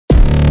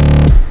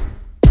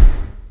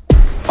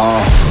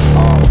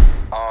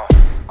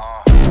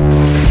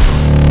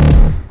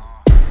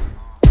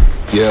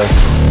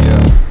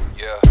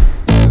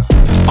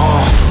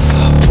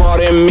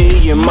Pardon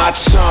me and my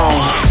tone.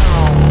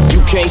 You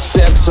can't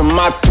step to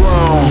my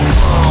throne.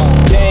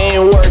 They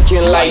ain't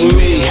working like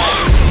me.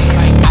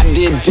 I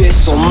did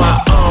this on my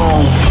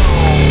own.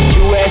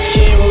 You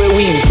asking where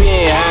we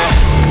been,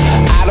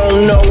 huh? I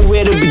don't know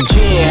where to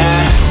begin,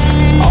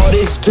 huh? All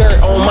this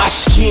dirt on my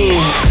skin.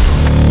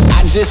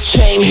 I just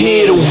came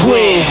here to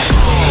win.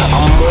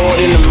 I'm more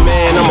than a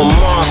man, I'm a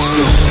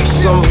monster.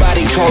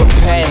 Somebody call a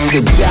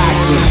pastor,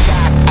 doctor.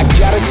 I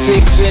got a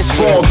 6th sense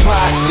for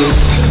imposters.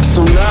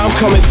 So now I'm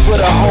coming for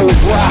the whole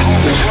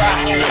roster.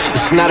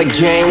 It's not a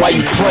game, why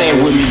you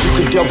playing with me? You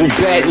could double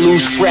back,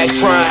 lose track,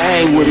 try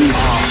and hang with me.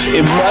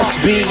 It must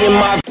be in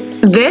my...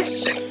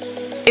 This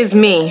is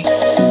me.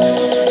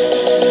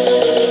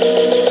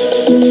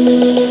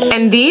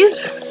 And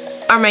these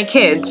are my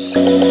kids.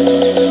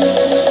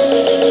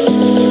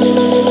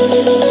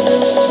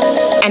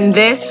 And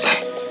this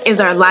is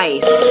our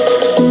life.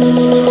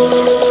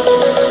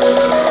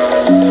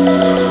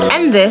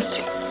 And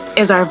this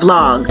is our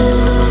vlog.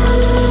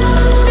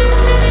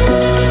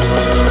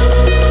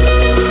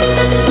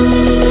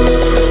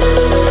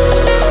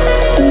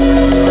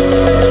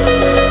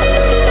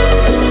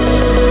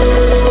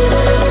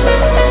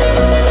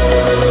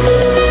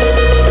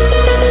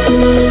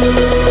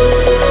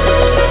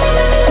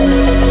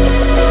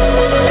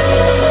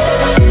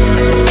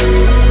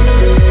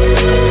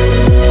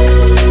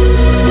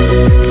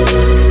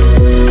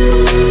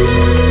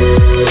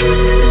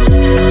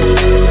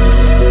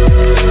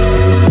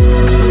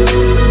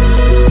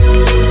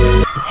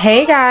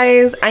 Hey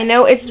guys, I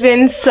know it's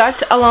been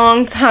such a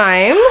long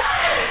time,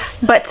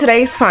 but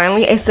today's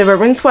finally a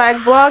Suburban Swag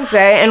vlog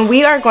day, and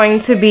we are going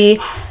to be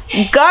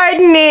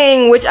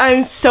gardening, which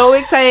I'm so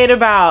excited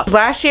about.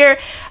 Last year,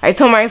 I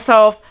told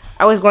myself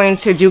I was going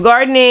to do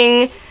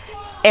gardening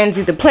and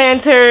do the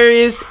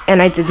planters,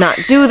 and I did not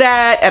do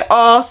that at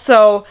all,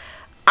 so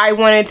I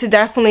wanted to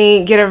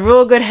definitely get a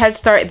real good head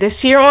start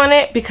this year on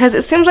it, because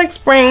it seems like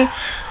spring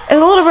is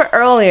a little bit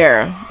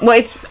earlier.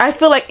 Well, I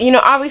feel like, you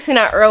know, obviously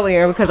not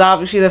earlier, because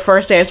obviously the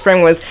first day of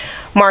spring was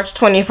March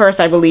 21st,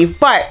 I believe,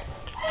 but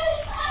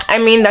I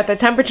mean that the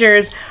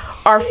temperatures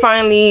are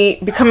finally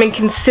becoming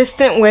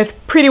consistent with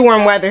pretty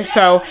warm weather,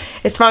 so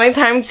it's finally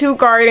time to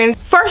garden.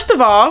 First of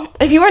all,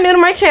 if you are new to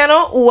my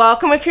channel,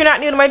 welcome. If you're not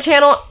new to my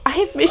channel,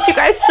 I've missed you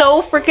guys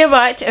so freaking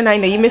much, and I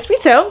know you missed me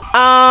too.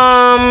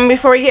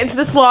 Before we get into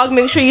this vlog,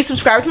 make sure you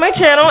subscribe to my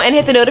channel and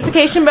hit the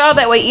notification bell.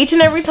 That way each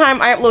and every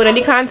time I upload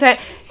any content,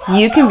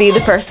 you can be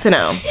the first to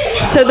know.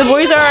 So the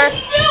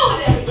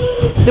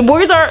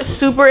boys are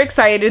super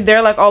excited.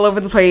 They're like all over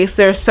the place.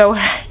 They're so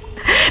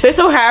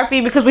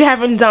happy because we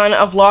haven't done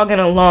a vlog in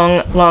a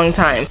long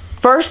time.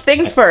 First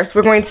things first,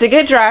 we're going to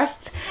get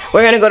dressed.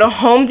 We're gonna go to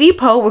Home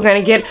Depot. We're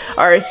gonna get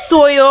our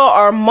soil,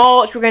 our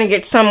mulch. We're gonna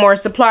get some more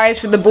supplies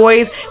for the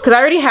boys, because I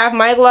already have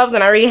my gloves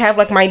and I already have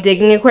like my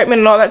digging equipment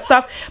and all that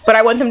stuff, but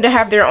I want them to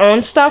have their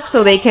own stuff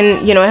so they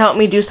can, you know, help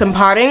me do some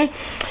potting.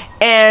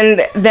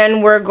 And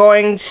then we're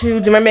going to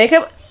do my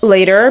makeup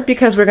later,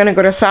 because we're gonna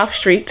go to South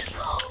Street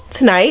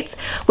tonight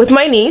with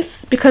my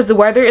niece, because the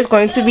weather is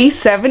going to be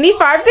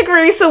 75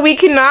 degrees, so we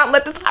cannot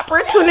let this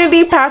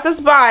opportunity pass us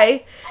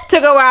by to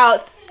go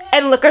out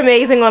and look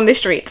amazing on the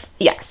streets.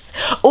 Yes.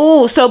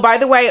 Oh, so by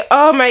the way,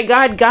 oh my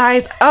god,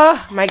 guys,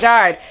 oh my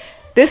god,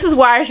 this is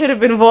why I should have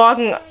been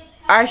vlogging.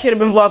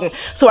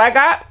 So I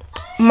got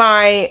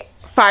my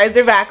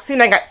Pfizer vaccine.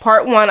 I got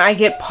part 1. I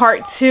get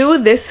part 2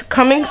 this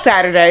coming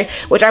Saturday,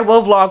 which I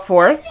will vlog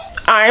for.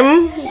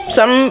 I'm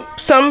some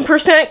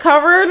percent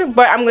covered,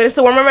 but I'm gonna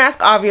still wear my mask.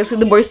 Obviously,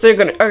 the boys are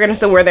gonna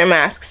still wear their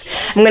masks.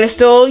 I'm gonna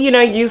still, you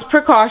know, use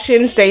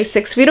precautions, stay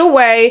 6 feet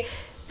away,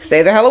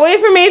 stay the hell away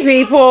from me,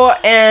 people,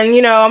 and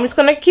you know, I'm just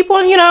gonna keep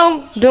on, you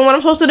know, doing what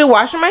I'm supposed to do,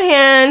 washing my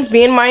hands,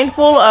 being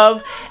mindful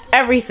of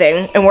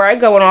everything and where I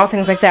go and all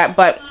things like that.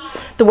 But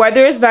the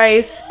weather is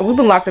nice. We've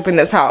been locked up in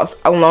this house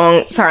a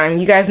long time.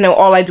 You guys know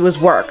all I do is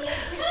work.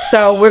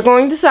 So we're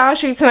going to South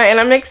Street tonight, and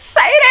I'm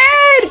excited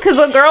because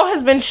the girl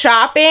has been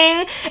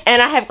shopping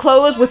and I have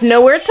clothes with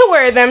nowhere to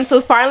wear them.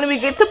 So finally we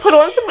get to put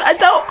on some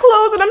adult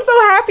clothes, and I'm so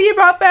happy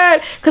about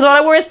that, because all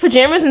I wear is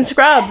pajamas and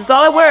scrubs. That's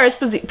all I wear is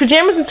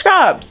pajamas and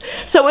scrubs.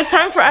 So it's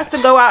time for us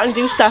to go out and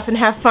do stuff and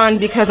have fun,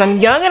 because I'm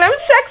young and I'm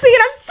sexy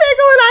and I'm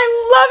single and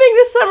I'm loving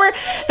this summer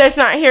that's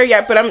not here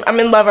yet, but I'm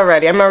in love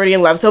already. I'm already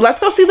in love. So let's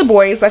go see the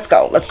boys. Let's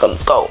go. Let's go.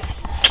 Let's go.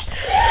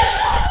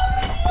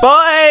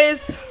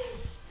 Boys.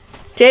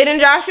 Jaden,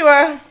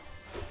 Joshua.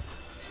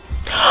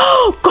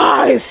 Oh,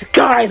 guys,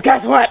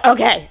 guess what?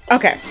 Okay.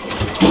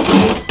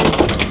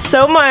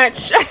 So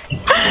much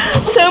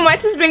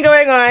has been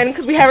going on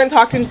because we haven't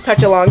talked in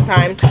such a long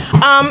time.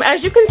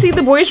 As you can see,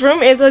 the boys'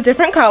 room is a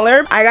different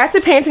color. I got to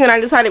painting and I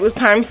decided it was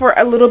time for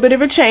a little bit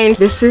of a change.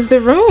 This is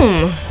the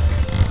room.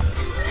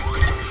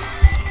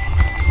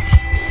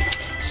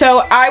 So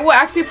I will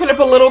actually put up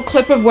a little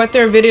clip of what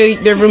their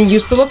room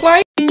used to look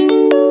like.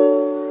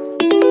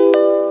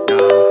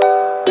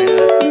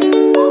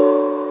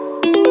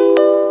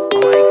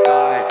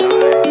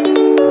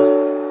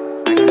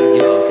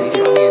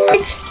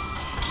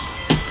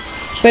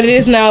 but it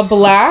is now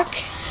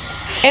black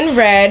and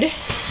red.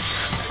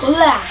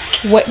 Black.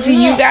 What do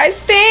you guys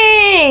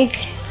think?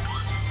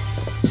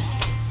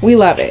 We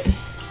love it.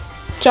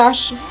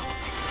 Josh,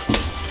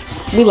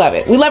 we love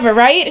it. We love it,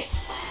 right?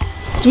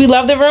 Do we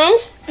love the room?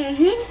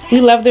 Mm-hmm.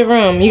 We love the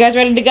room. You guys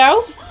ready to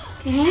go?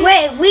 Mm-hmm.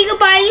 Wait, we can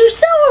buy new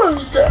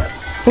stuff.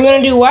 We're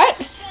gonna do what?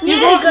 You're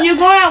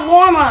going at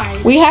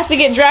Walmart. We have to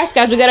get dressed,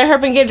 guys. We gotta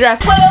hurry and get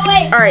dressed.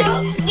 Wait. All right,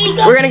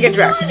 we're gonna get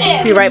dressed.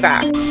 Be right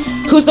back.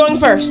 Who's going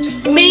first?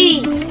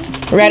 Me.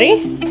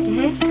 Ready?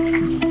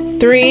 Mm-hmm.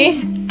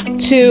 3,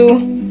 2,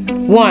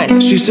 1.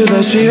 She said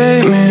that she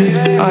hate me,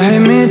 I hate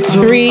me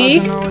too. 3,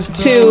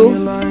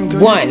 2,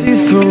 1.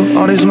 Through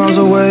all these miles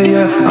away,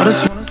 yeah. I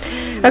just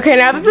Okay,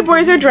 now that the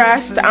boys are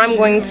dressed, I'm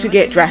going to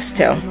get dressed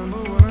too.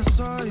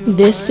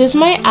 This is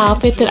my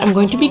outfit that I'm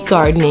going to be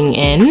gardening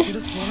in.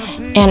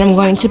 And I'm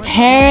going to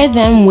pair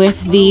them with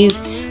these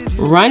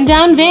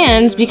rundown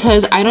Vans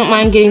because I don't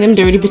mind getting them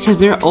dirty because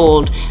they're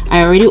old.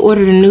 I already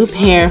ordered a new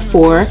pair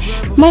for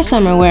my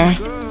summer wear.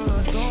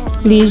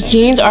 These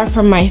jeans are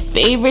from my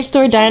favorite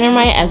store,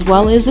 Dynamite, as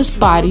well as this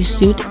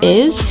bodysuit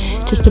is.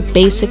 Just a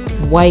basic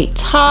white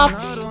top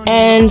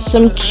and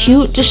some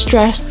cute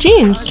distressed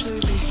jeans.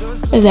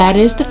 That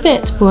is the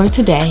fit for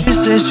today. She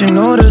said she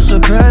noticed a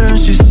pattern.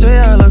 She say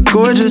I look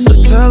gorgeous.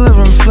 I tell her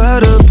I'm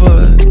flattered,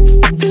 but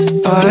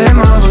I hate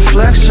my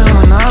reflection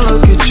when I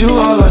look at you.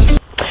 All I see.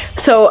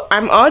 So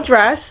I'm all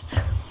dressed.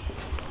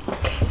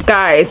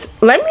 Guys,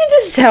 let me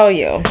just tell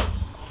you,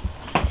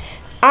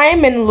 I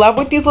am in love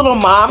with these little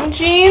mom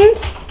jeans.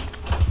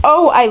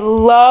 Oh, I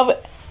love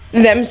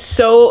them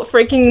so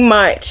freaking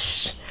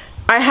much.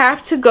 I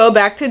have to go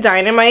back to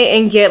Dynamite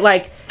and get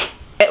like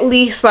at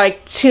least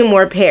like 2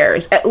 more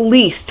pairs. At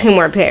least 2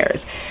 more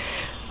pairs.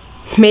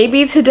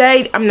 Maybe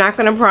today. I'm not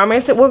gonna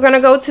promise that we're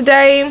gonna go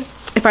today.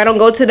 If I don't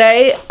go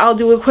today, I'll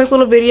do a quick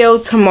little video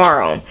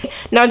tomorrow.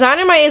 Now,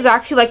 Dynamite is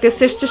actually like the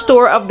sister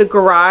store of the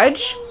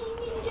Garage.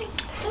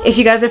 If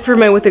you guys are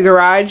familiar with the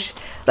Garage.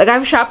 Like,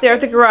 I've shopped there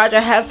at the Garage. I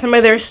have some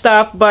of their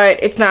stuff,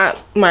 but it's not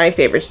my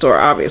favorite store,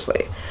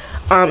 obviously.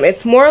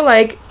 It's more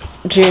like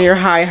junior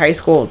high, high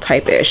school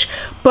type-ish.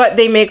 But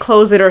they make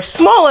clothes that are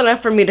small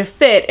enough for me to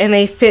fit, and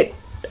they fit.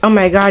 Oh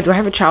my god, do I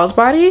have a child's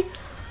body?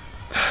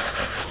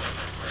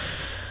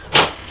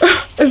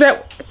 Is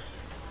that...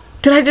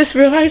 Did I just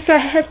realize that I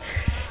have...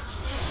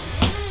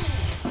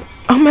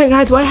 Oh my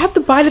god, do I have the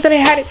body that I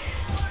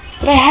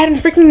had in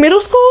freaking middle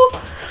school?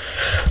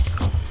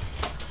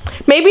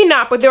 Maybe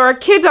not, but there are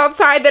kids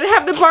outside that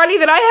have the body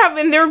that I have,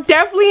 and they're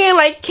definitely in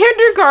like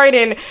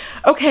kindergarten.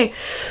 Okay,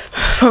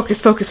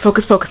 focus.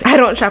 I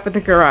don't shop at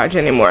the Garage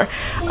anymore.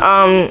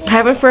 I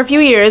haven't for a few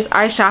years.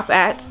 I shop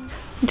at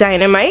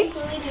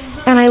Dynamite's,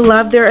 and I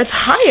love their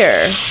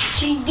attire.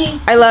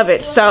 I love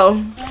it.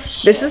 So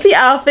this is the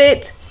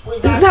outfit.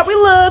 This is how we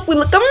look. We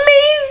look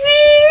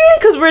amazing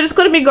because we're just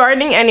going to be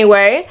gardening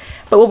anyway.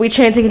 But we'll be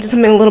changing into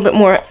something a little bit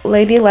more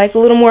ladylike, a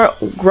little more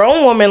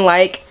grown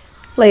woman-like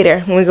later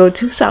when we go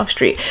to South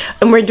Street.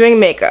 And we're doing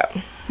makeup.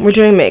 We're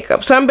doing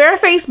makeup. So I'm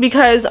barefaced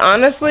because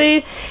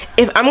honestly,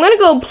 if I'm going to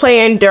go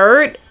play in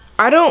dirt,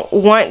 I don't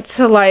want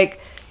to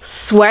like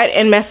sweat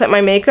and mess up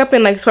my makeup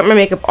and like sweat my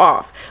makeup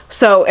off.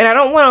 So, and I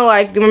don't want to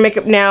like do my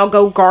makeup now,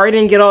 go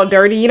garden, get all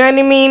dirty, you know what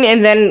I mean?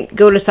 And then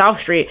go to South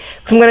Street.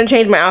 So I'm going to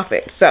change my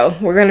outfit. So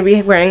we're going to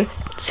be wearing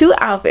 2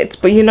 outfits.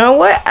 But you know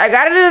what? I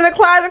got it in the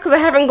closet because I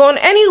haven't gone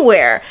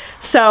anywhere.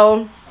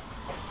 So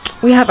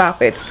we have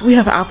outfits. We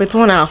have outfits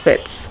on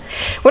outfits.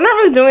 We're not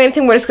really doing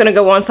anything. We're just going to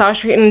go on South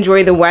Street and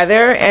enjoy the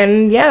weather.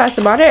 And yeah, that's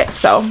about it.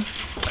 So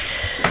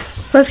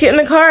let's get in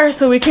the car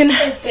so we can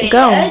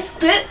go.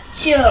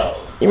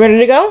 You ready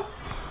to go?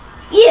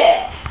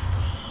 Yeah.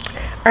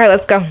 Alright,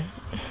 let's go.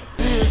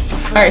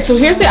 Alright, so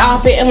here's the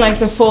outfit in like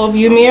the full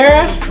view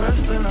mirror.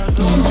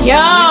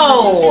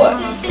 Yo!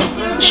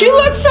 She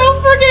looks so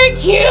freaking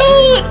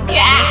cute!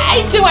 Yeah,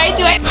 I do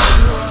it.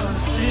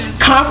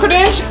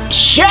 Confidence,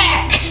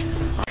 check!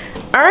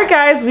 Alright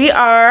guys, we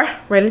are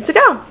ready to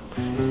go.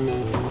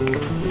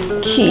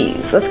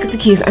 Keys, let's get the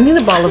keys. I need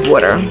a bottle of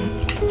water.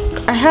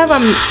 I have,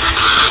 I'm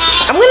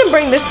gonna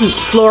bring this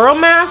floral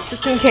mask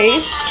just in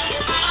case.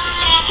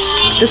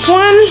 This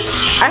one,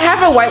 I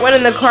have a white one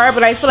in the car,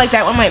 but I feel like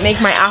that one might make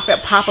my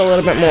outfit pop a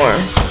little bit more.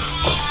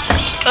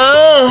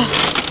 Ugh.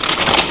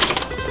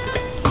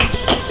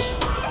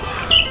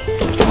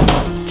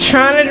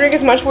 Trying to drink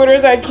as much water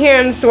as I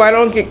can so I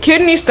don't get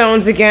kidney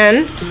stones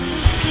again.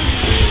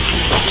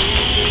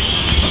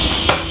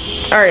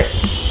 Alright.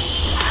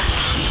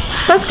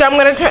 Let's go. I'm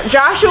gonna turn.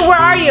 Joshua, where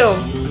are you?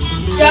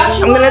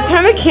 Joshua. I'm gonna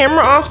turn the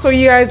camera off so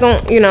you guys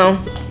don't, you know,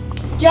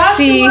 Joshua.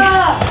 see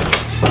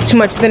too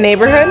much of the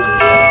neighborhood.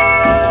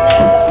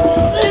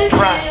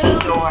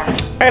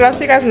 Alright, I'll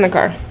see you guys in the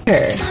car.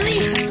 Okay. Mommy,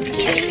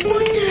 give me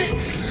water.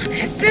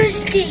 I'm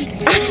thirsty.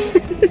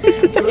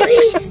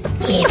 Please,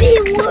 give me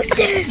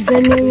water.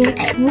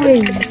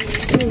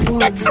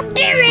 That's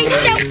scary.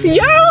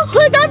 Yo,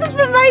 I got this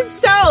for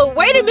myself.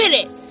 Wait a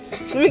minute.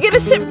 Let me get a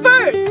sip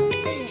first.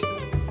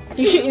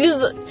 You should use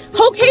a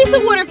whole case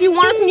of water. If you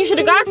wanted some, you should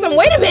have got some.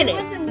 Wait a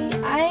minute.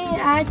 I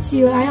ask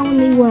you. I don't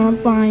need where I'm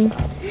fine.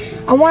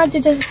 I wanted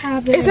to just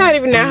have it. It's not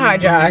even that hot,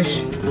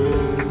 Josh.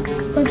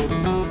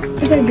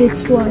 It's gonna get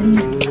sweaty.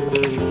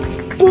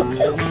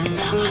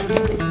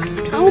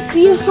 I'll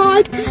be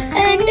hot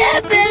and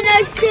then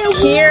I still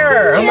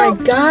Here. Oh my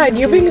God,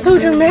 you're being so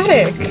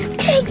dramatic.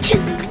 Thank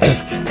you.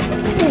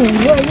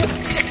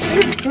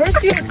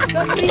 First you're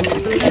something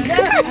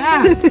that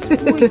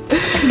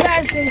you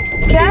guys say,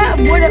 cat,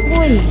 what up,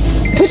 please?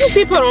 Put your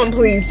seatbelt on,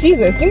 please.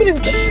 Jesus, give me this.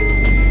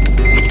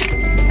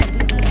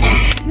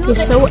 You're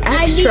so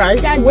extra, I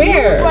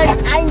swear.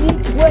 I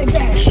need to wear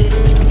that.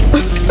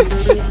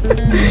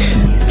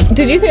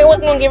 Did you think I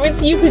wasn't gonna give it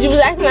to you? Because you was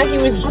acting like you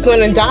was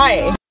gonna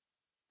die.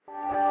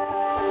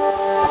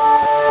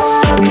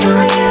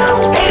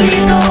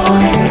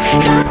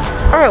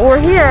 Alright, we're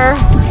here.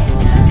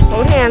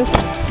 Hold hands.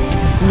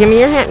 Give me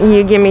your hand.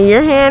 You give me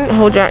your hand.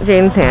 Hold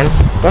Jaden's hand.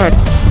 Go ahead.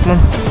 Come on.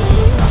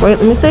 Wait,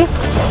 let me see.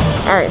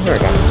 Alright, here we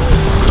go.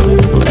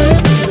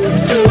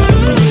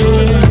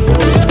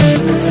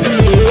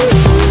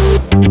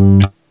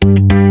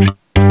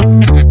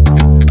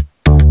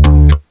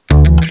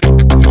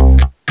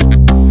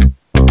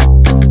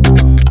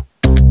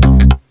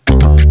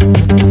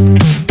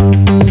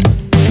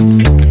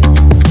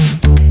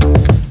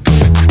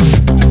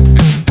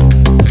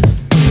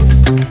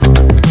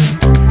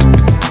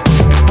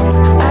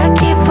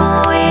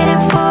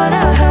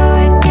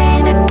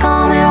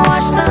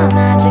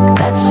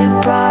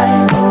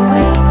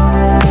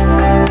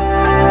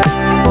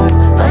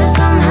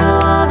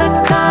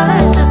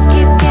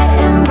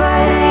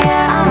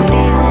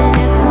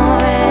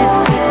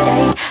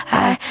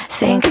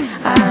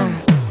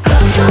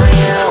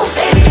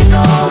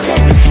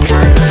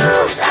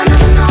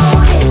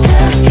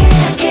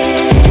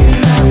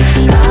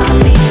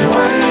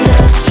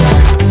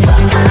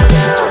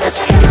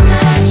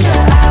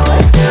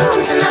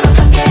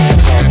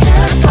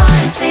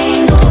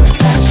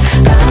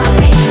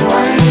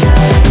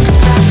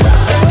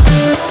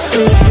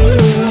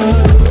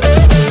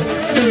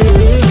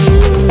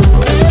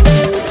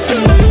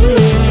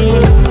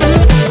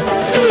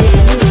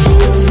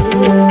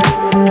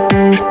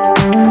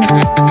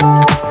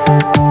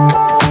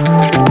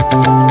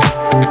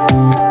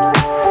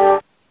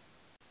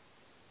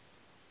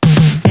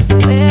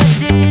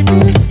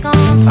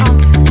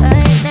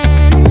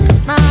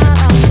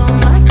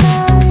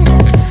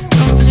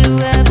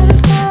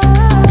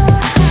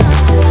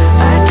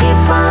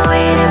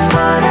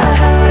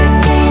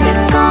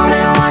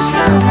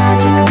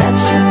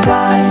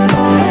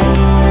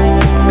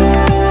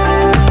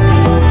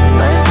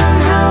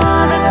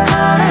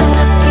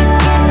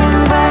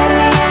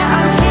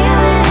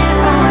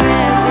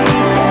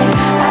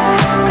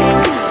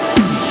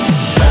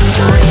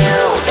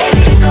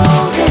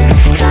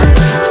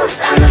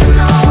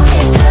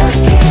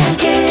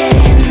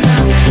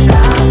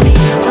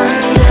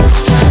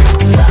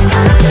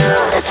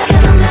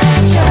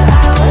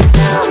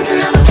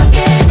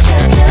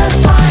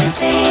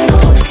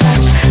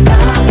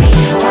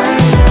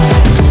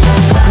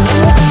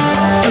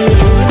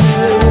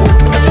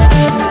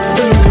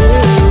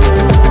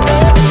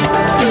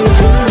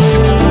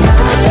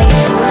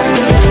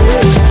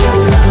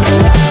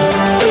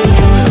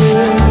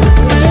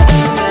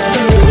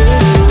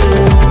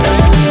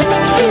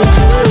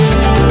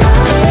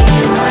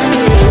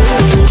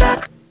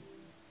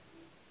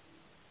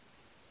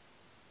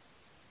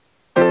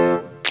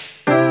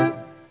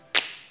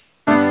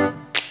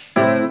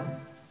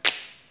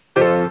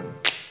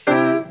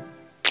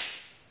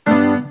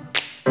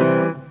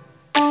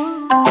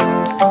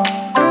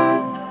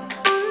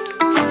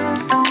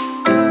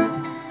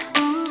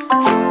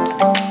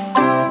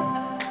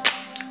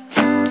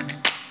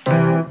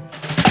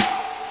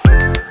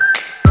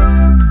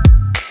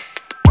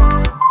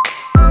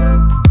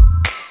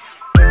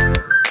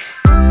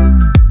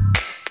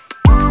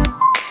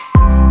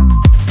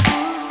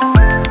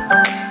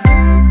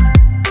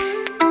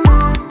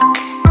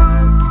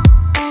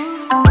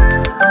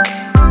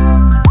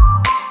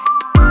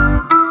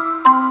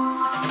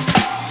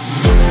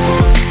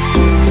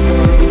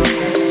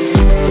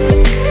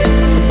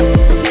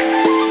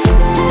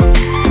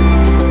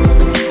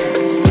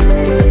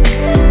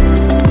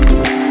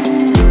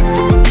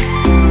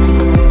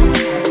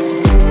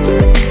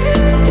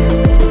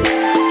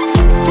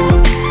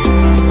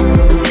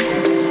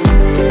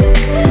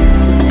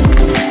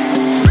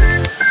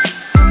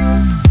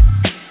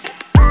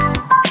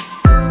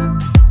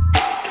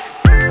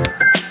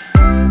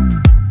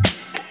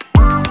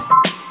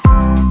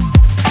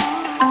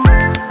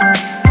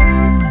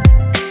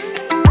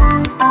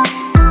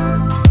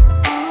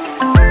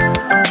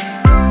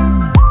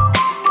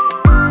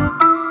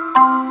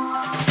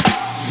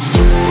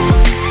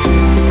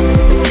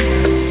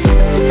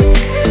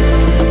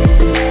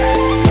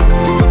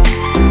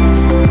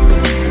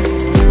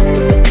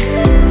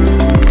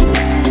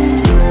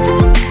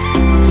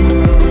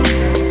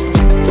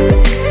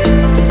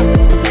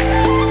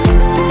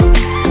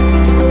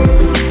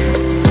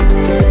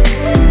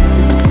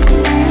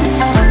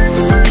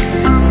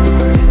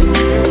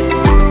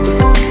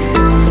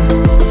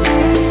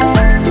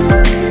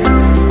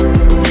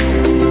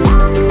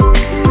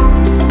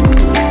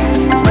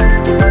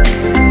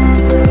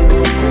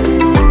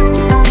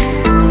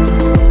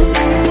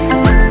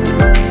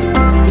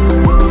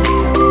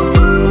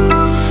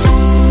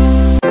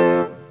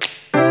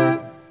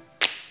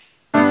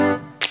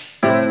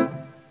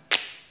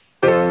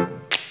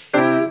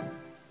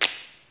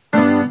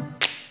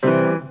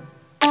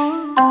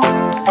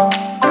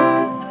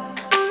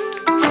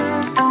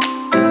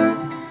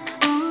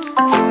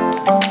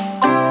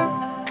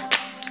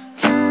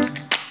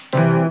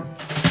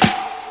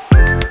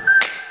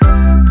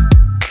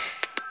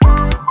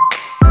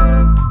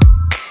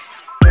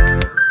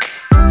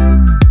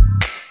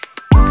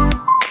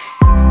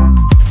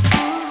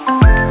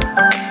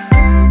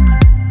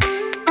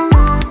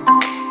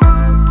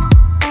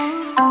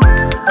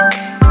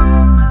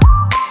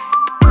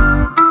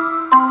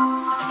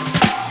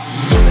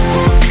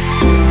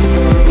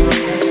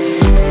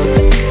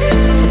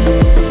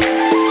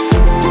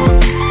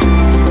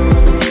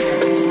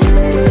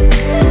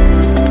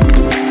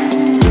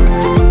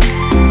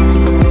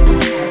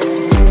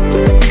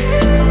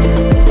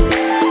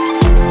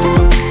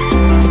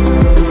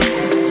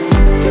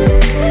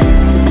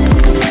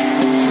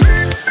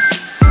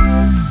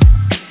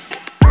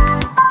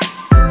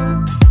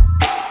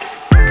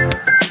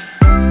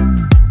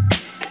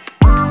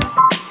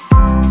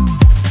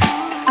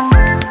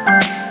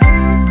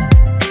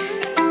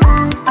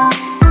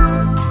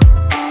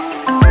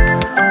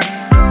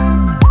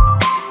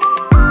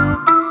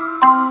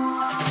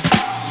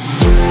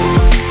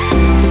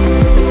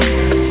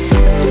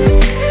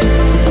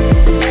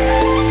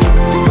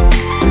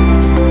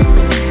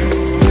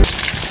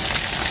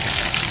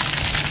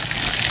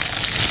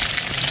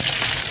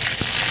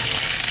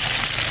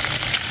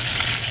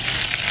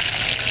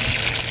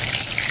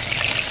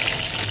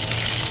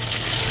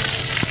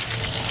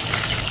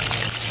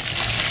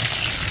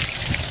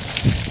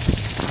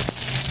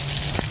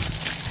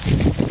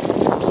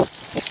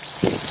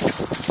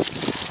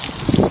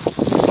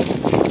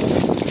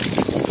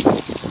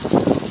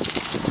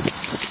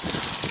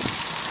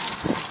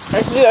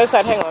 to do the other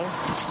side. Hang on.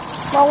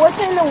 Mom, what's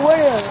in the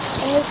water?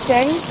 In this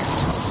tank?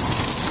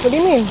 What do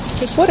you mean?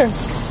 It's water.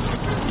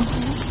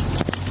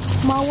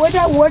 Mom, where'd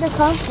that water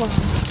come from?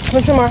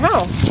 Comes from our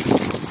house.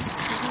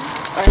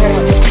 Alright, hang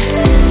on.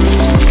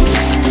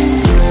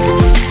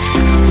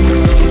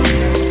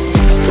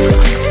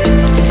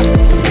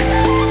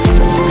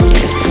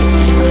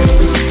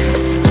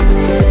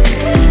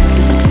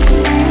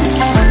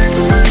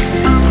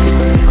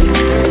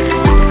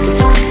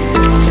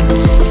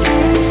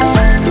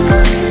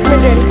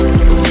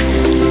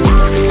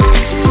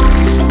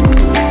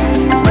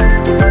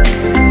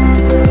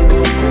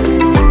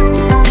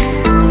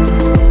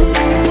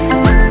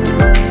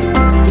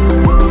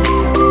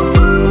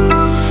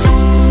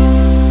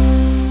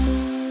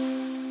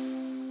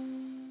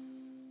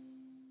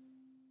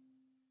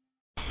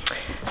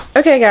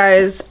 Okay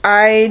guys,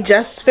 I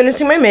just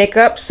finishing my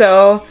makeup,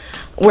 so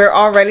we're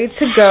all ready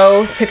to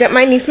go pick up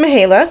my niece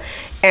Michaela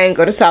and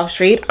go to South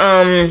Street.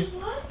 I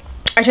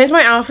changed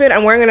my outfit.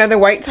 I'm wearing another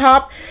white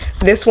top.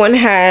 This one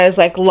has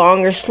like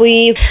longer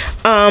sleeves,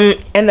 and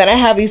then I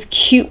have these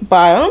cute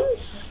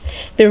bottoms.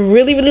 They're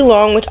really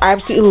long, which I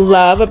absolutely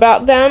love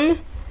about them.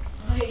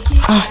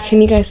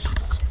 Can you guys?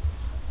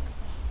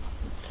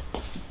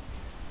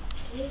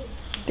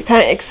 They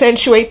kind of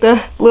accentuate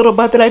the little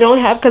butt that I don't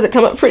have because it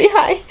come up pretty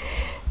high.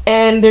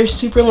 And they're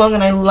super long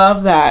and I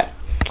love that.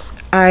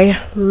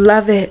 I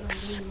love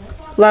it.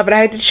 Love it. I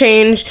had to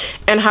change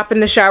and hop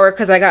in the shower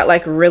because I got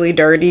like really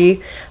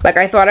dirty. Like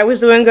I thought I was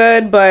doing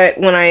good, but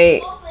when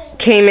I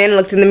came in and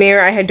looked in the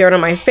mirror, I had dirt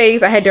on my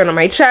face, I had dirt on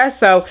my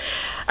chest, so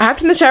I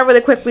hopped in the shower really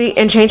quickly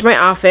and changed my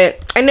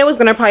outfit. I knew I was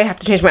gonna probably have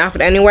to change my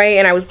outfit anyway,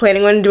 and I was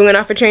planning on doing an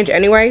outfit change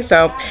anyway,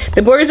 so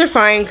the boys are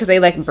fine because they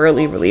like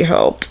really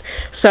helped.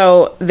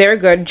 So they're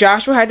good.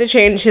 Joshua had to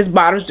change his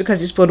bottoms because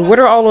he spilled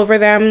water all over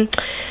them,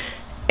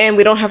 and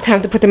we don't have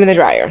time to put them in the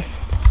dryer.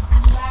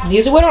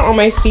 These are what are on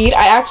my feet.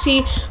 I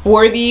actually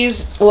wore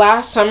these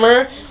last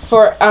summer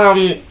for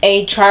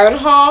a try-on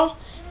haul,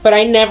 but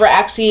I never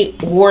actually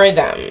wore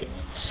them.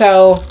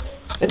 So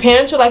the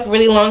pants are like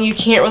really long, you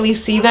can't really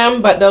see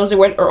them, but those are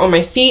what are on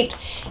my feet.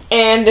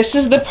 And this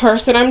is the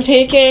purse that I'm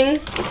taking.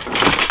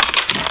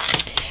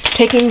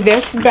 Taking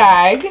this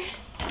bag.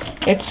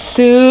 It's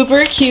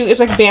super cute. It's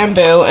like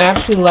bamboo. I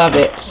absolutely love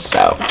it.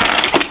 So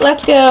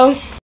let's go.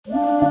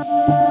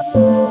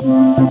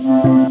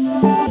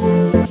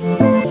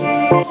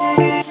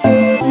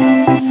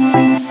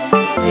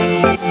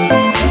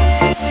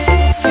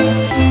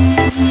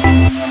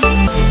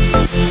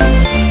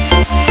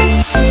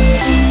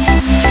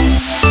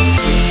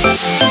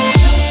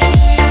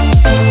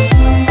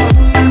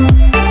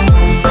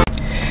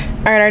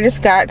 Alright, I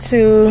just got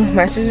to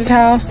my sister's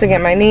house to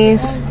get my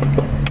niece,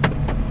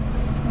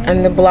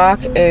 and the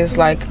block is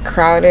like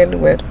crowded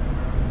with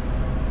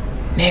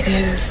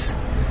niggas,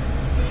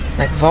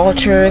 like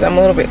vultures. I'm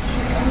a little bit,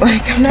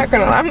 like, I'm not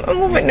gonna lie, I'm a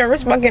little bit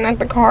nervous about getting out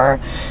the car,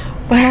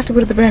 but I have to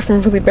go to the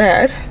bathroom really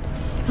bad.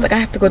 Like, I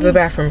have to go to the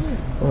bathroom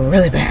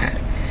really bad,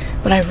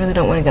 but I really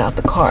don't want to get out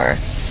the car.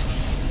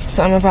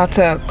 So I'm about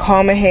to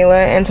call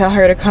Michaela and tell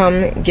her to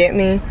come get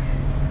me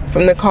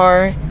from the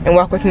car and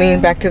walk with me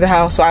back to the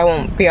house so I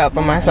won't be out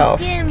by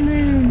myself. Yeah,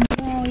 Mom.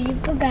 Oh, you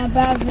forgot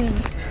bathroom.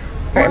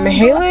 Alright,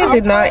 Michaela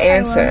did not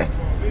answer.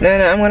 No,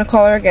 I'm gonna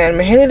call her again.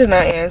 Michaela did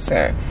not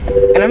answer.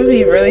 And I'm gonna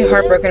be really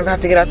heartbroken if I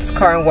have to get out this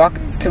car and walk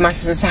to my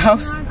sister's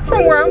house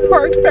from where I'm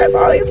parked past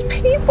all these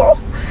people.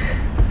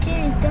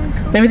 Kids, don't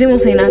come. Maybe they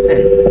won't say nothing.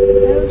 I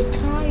was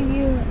telling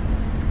you.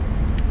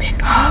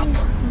 Pick up.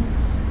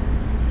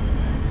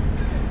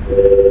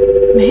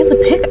 Michaela,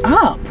 pick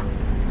up.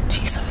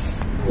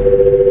 Jesus.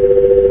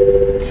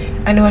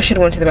 I knew I should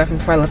have went to the bathroom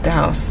before I left the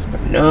house,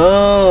 but no.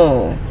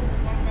 Oh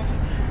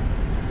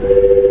my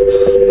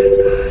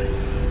God.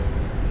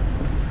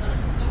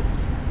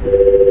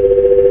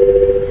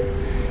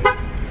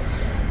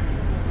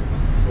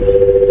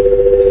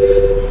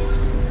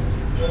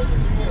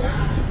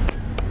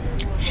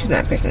 She's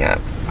not picking up.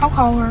 I'll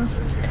call her.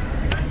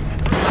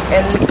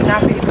 And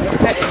not ready for the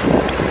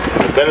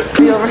fetish.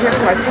 Be over here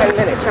for like 10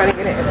 minutes trying to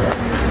get in.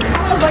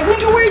 I was like,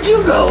 nigga, where'd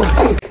you go?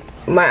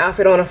 My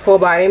outfit on a full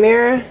body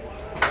mirror.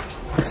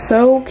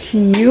 So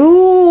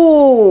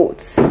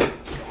cute.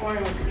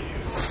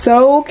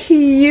 So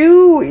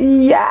cute.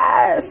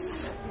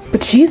 Yes.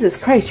 But Jesus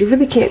Christ, you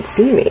really can't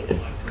see me.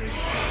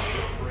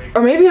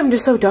 Or maybe I'm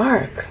just so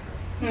dark.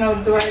 No,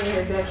 the right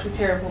here is actually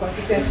terrible. Like,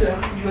 it's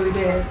actually really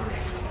bad.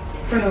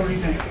 For no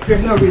reason.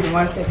 There's no reason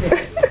why it's that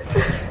bad.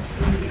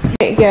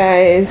 Hey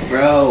guys.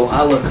 Bro,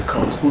 I look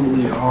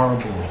completely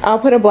horrible. I'll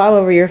put a blob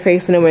over your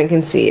face so no one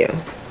can see you.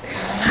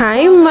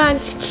 Hi,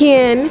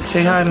 Munchkin.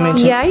 Say hi to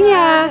me.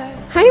 Yeah.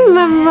 Hi,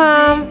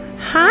 Mom.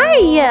 Hi.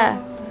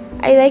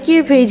 I like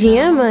your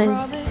pajamas.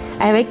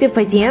 I like the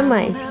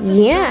pajamas.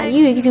 Yeah,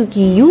 you look so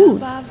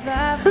cute.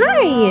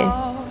 Hi.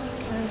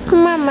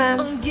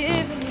 Mama.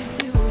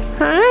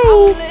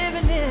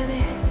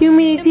 Hi. You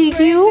mean to take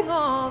you?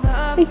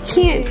 I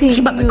can't take She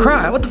about to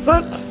cry. What the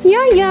fuck?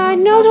 Yeah,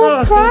 no,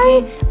 don't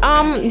cry.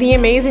 The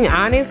amazing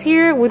aunt is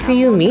here. What do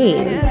you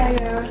mean?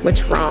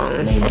 What's wrong?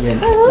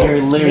 You're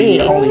literally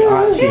the only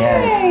aunt she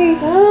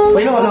has.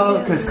 Wait, no,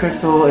 because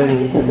Crystal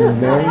and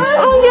Mary.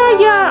 Oh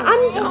yeah.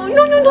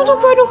 No, don't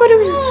cry.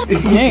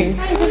 Hey.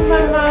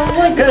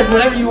 Because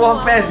whenever you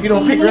walk fast, if you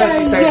don't pick her up,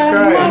 she starts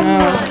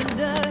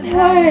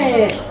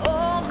crying.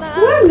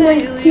 What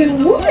makes you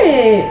do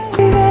it?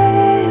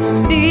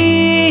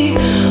 See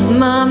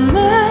my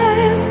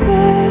masterpiece,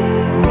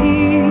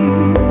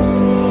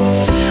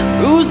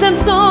 bruised and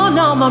torn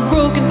on my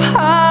broken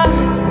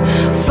parts,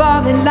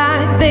 falling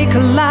like they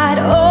collide,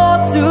 all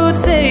to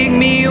take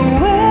me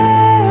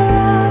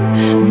where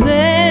I'm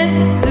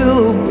meant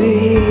to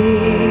be.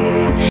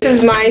 This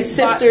is my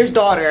sister's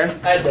daughter.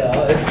 I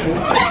know.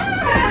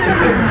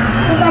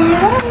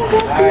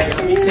 Alright,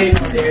 let me say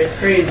something here. It's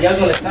crazy. Y'all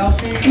going to South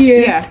Street?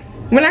 Yeah.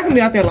 We're not gonna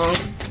be out there long.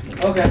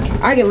 Okay.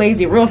 I get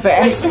lazy real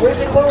fast. Where's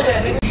your clothes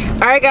at, nigga?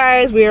 Alright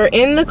guys, we are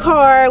in the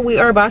car. We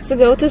are about to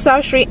go to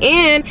South Street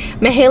and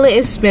Mahela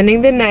is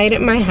spending the night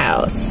at my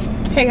house.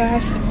 Hey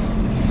guys.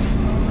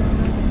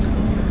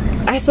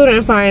 I still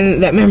didn't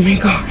find that memory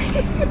card.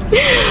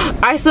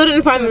 I still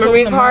didn't find the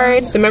memory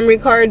card. The memory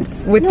card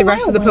with the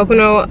rest of the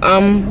Pocono,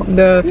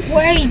 the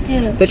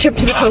trip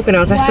to the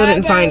Poconos. I still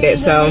didn't find it,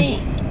 so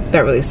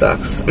that really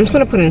sucks. I'm just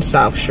gonna put in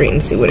South Street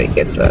and see what it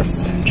gets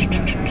us.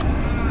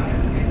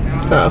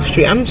 South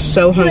Street. I'm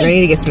so hungry. I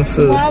need to get some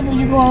food.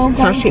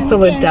 South Street,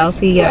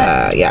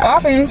 Philadelphia. Yeah. All I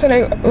think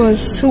today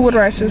was 2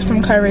 water ices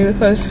from Kyrie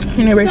because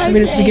they basically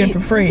just be getting for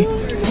free.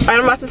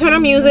 I'm about to turn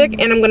on music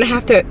and I'm gonna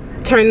have to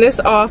turn this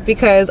off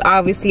because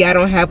obviously I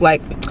don't have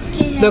like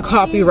the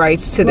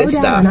copyrights to this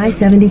stuff. On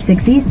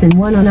I-76 East and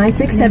 1 on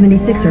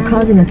I-676 are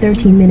causing a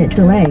 13-minute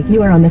delay.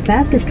 You are on the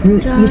fastest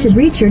route. You should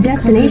reach your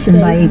destination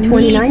by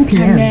 8:29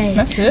 p.m.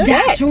 That's it?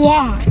 That's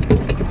why.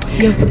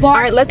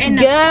 Alright, let's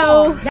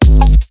go.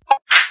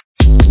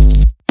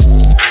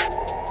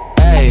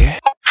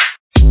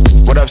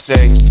 What up,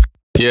 say?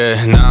 Yeah,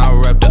 now I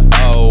rep the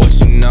O. What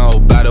you know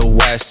about the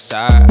west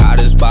side? I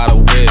just bought a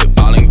whip,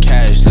 all in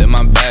cash, live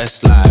my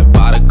best life.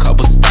 Bought a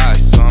couple stocks,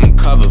 so I'm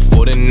covered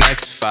for the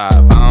next 5.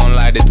 I don't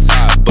like the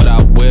top, but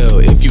I will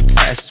if you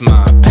test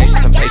my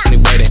patience. I'm patiently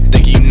waiting.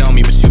 Think you know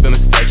me, but you've been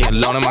mistaken.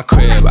 Alone in my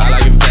crib, I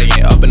like it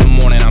vacant. Up in the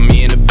morning, I'm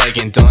eating the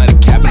bacon. Don't like the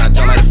cap and I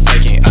don't like the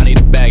faking. I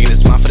need a bag and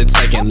it's mine for the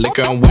taking.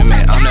 Liquor and women,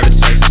 I'm never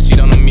chasing. She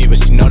don't know me, but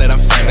she know that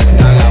I'm famous.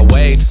 Now I got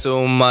way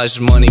too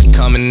much money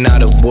coming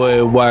out of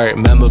woodwork.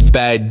 Remember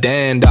back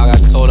then, dog, I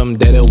told them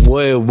that it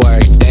would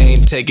work. They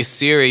ain't take it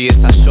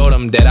serious, I showed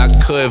them that I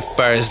could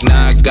first.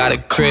 Now I got a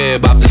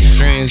crib off the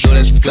streams, so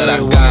that's good. I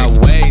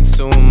got way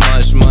too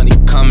much money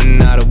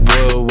coming out of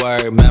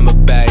woodwork. Remember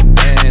back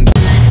then.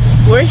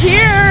 We're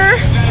here.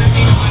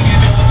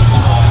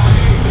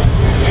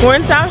 We're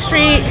in South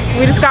Street.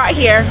 We just got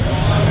here.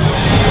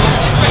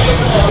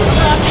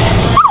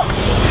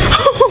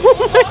 Oh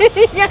my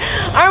God.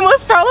 I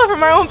almost fell over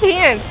my own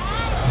pants.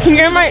 Can you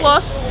get my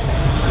lost?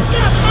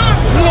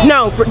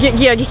 No,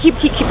 yeah, you keep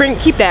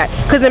that,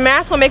 because the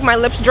mask will make my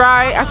lips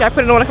dry after I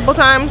put it on a couple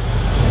times.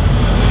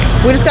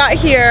 We just got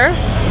here,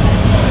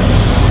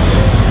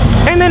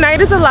 and the night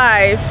is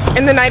alive,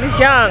 and the night is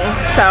young.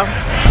 So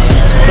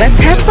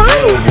let's have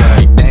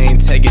fun. They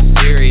ain't take it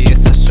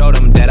serious. I showed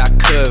them that I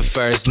could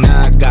first.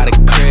 Now I got a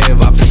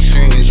crib off the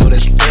streams, so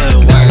that's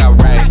good. I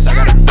got racks, I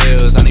got the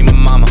bills. I need my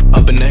mama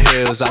up in the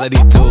hills. All of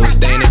these dudes,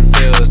 they in the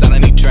fields. I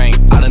don't need drink,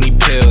 I don't need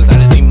pills. I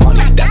just need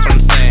money, that's what I'm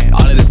saying.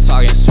 All of this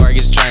talking, swear it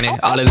gets draining.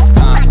 All of this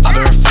time, I've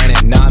been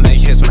refraining. Now I make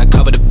hits when I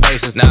cover the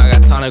bases. Now I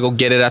got time to go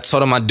get it. I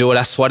told them I'd do it.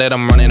 I swear that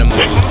I'm running them.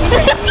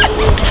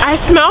 I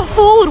smell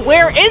food.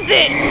 Where is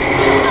it?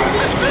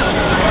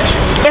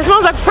 It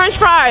smells like French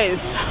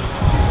fries.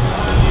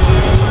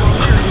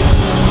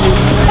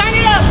 Turn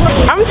it up.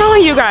 I'm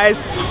telling you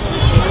guys,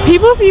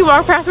 people see you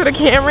walk past with a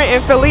camera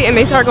in Philly and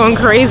they start going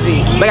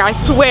crazy. Like, I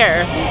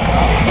swear.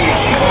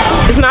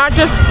 It's not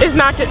just,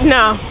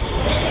 no.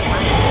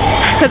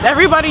 Because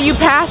everybody you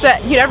pass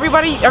every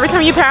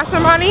time you pass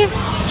somebody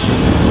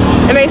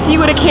and they see you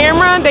with a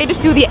camera, they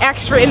just do the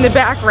extra in the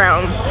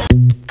background.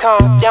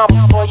 Calm down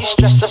before you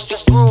stress up the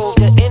groove.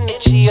 The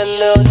energy a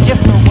little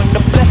different when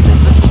the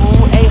blessings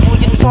accrue. Hey, who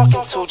you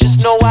talking to? Just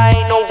know I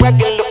ain't no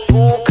regular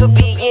fool. Could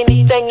be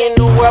anything in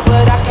the world,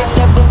 but I can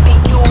never be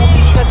you.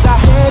 Because I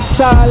head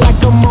tall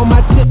like I'm on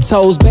my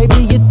tiptoes.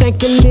 Baby, you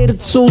think a little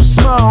too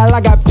small.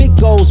 I got big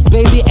goals,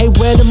 baby. Hey,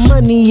 where the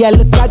money at?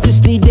 Look, I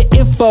just need the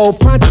info.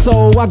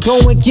 Pronto, I go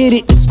and get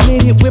it and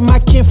split it with my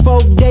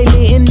kinfolk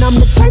daily. And I'm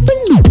the type of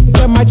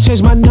that might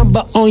change my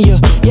number on you.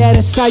 Yeah,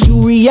 that's how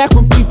you react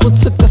when people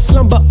took a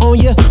slumber on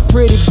you.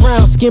 Pretty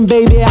brown skin,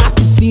 baby, I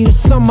can see the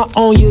summer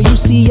on you. You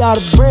see all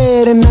the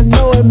bread and I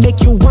know it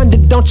make you wonder,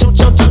 don't you?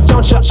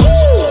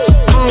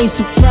 I ain't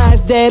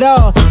surprised at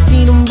all.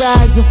 Seen them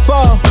rise and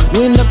fall.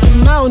 Went up the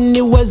mountain,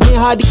 it wasn't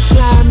hard to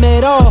climb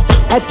at all.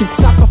 At the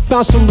top I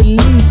found some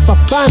relief. I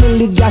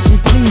finally got some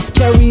peace.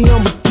 Carry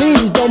on, but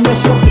please don't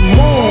mess up the mood.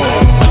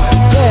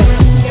 Yeah,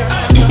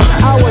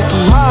 I work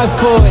too hard. hard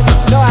for it.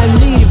 No, I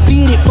need it,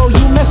 beat it, before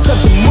you mess up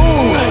the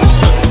mood.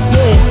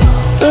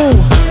 Yeah, ooh,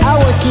 I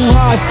work too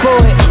hard for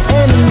it,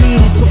 and I need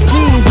it, so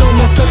please don't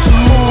mess up the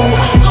mood.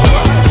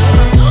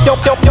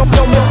 Don't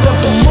mess up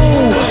the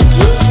mood.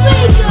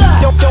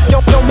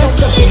 Don't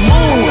mess up the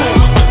mood.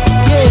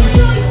 Yeah,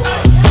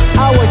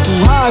 I work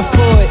too hard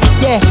for it.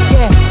 Yeah,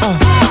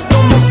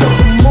 don't mess up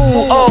the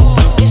mood. Oh,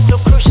 it's so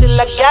crucial,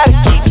 I gotta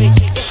keep it.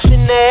 It's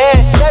in the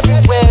ass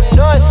everywhere.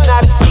 No, it's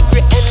not a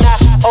secret, and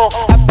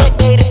I bet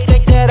they didn't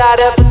think that I'd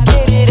ever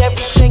get it.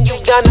 Everything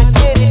you've done, I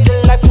did it. The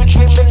life you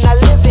dreaming, I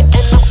live it,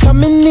 and I'm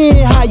coming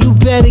in high. You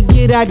better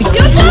get out the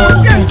kitchen.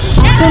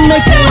 I can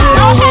make it hit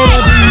on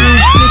whatever you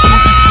get you.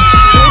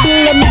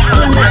 Baby, let me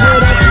feel it,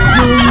 whatever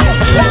you miss.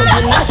 You know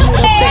you like it,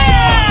 I bet the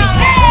top is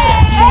so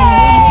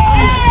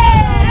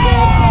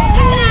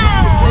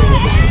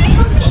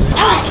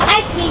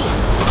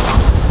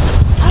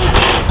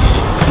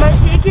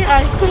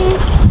Ice cream?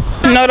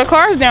 No, the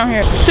car's down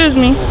here. Excuse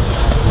me.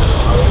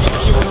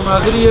 My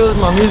videos,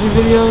 my music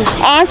videos.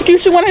 Can you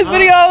shoot one of his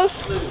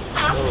videos?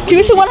 Can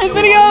you shoot one of his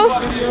videos?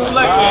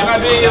 Flex, can I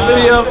be in your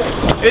video?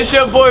 It's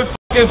your boy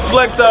fucking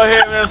Flex out here,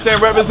 you know what I'm saying?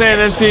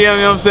 Representing NTM, you know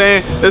what I'm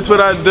saying? That's what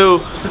I do, you know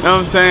what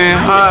I'm saying?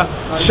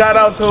 Shout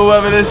out to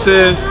whoever this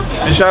is,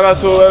 and shout out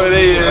to whoever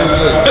they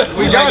is.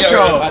 We got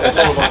y'all.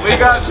 We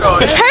got y'all.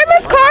 Hey,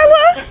 Miss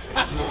Carla.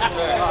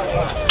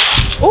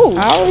 Ooh.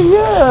 How are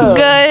you?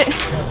 Good.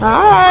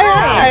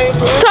 Hi.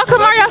 Tell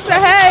Kamari I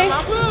said hey.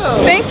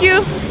 Thank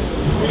you.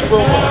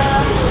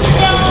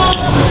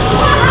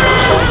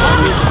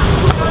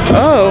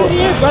 Oh.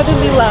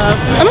 Brotherly love.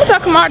 I'm gonna tell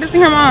Kamari to see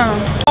her mom.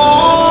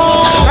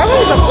 My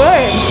wings look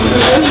good.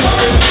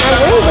 My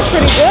wings look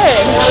pretty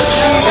good.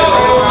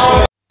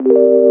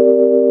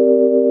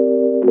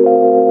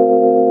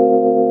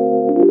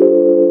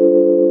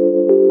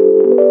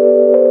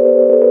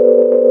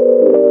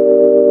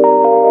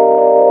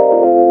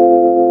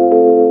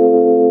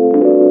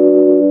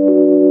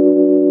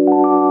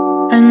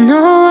 I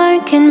know I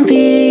can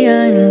be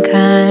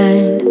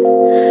unkind,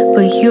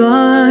 but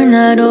you're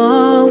not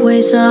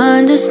always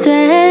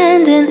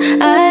understanding.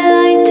 I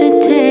like to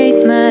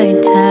take my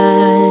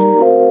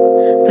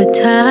time, but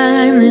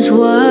time is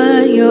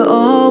what you're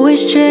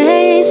always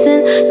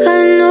chasing.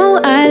 I know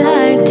I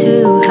like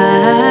to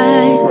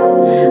hide,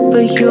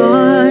 but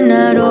you're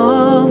not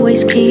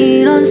always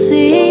keen on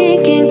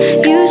seeking.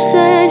 You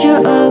said you're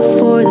up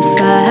for the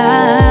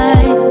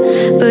fight,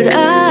 but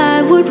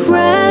I would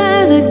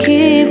rather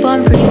keep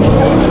on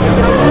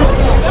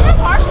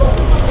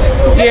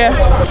Yeah.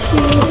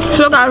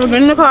 So guys, we're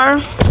getting in the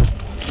car.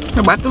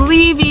 We're about to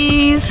leave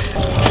these.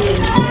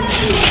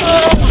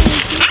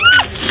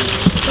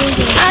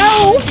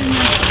 Ow!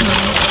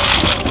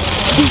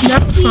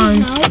 That was fun.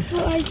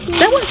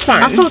 That was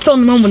fun. I felt so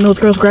in the moment when those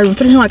girls grabbed me.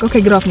 Sitting here like, okay,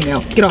 get off me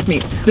now. Get off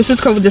me. This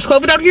is COVID. There's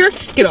COVID out here.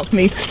 Get off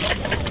me.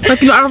 Like,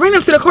 you know, I ran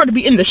up to the car to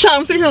be in the shot.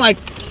 I'm sitting here like,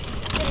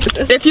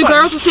 if you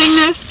girls are seeing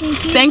this,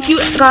 thank you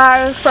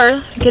guys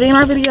for getting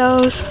our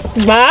videos.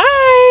 Bye.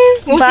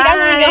 We'll see you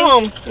when we get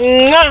home.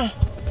 Mwah.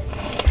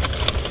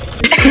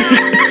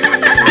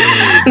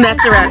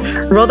 That's a wrap.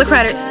 Roll the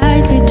credits.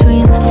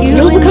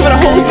 You was cover the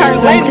whole entire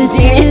life.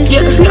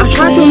 Yeah, because I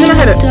tried to, and then I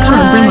had to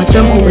kind of bring my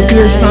thumb over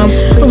here some.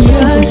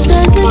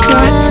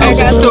 I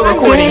was still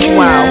recording.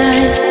 Wow.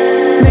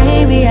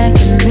 Maybe I